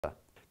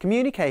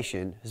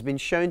Communication has been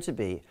shown to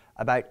be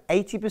about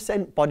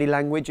 80% body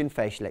language and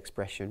facial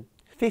expression,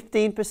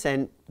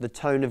 15% the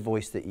tone of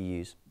voice that you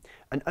use,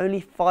 and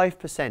only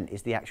 5%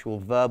 is the actual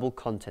verbal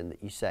content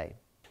that you say.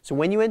 So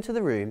when you enter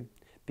the room,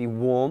 be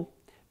warm,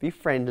 be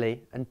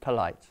friendly and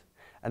polite,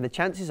 and the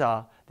chances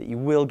are that you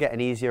will get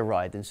an easier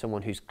ride than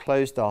someone who's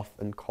closed off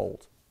and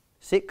cold.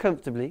 Sit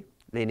comfortably,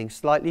 leaning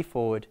slightly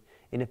forward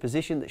in a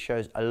position that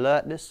shows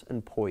alertness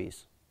and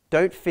poise.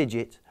 Don't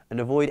fidget and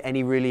avoid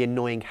any really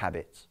annoying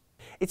habits.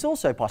 It's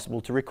also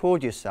possible to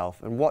record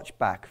yourself and watch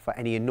back for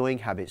any annoying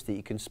habits that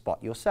you can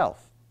spot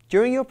yourself.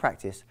 During your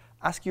practice,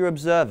 ask your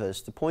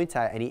observers to point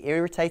out any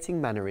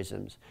irritating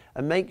mannerisms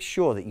and make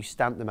sure that you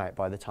stamp them out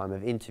by the time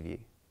of interview.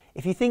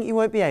 If you think you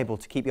won't be able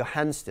to keep your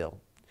hands still,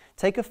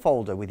 take a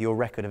folder with your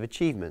record of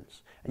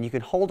achievements and you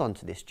can hold on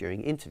to this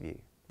during interview.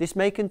 This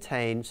may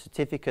contain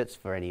certificates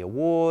for any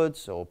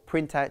awards or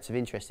printouts of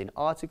interesting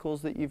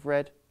articles that you've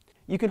read.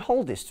 You can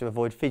hold this to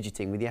avoid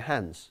fidgeting with your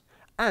hands,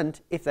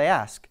 and if they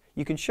ask,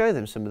 you can show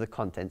them some of the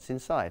contents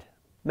inside.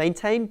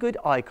 Maintain good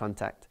eye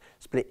contact,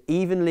 split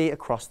evenly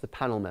across the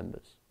panel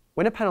members.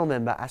 When a panel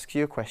member asks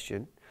you a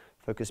question,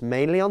 focus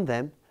mainly on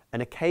them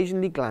and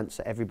occasionally glance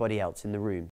at everybody else in the room.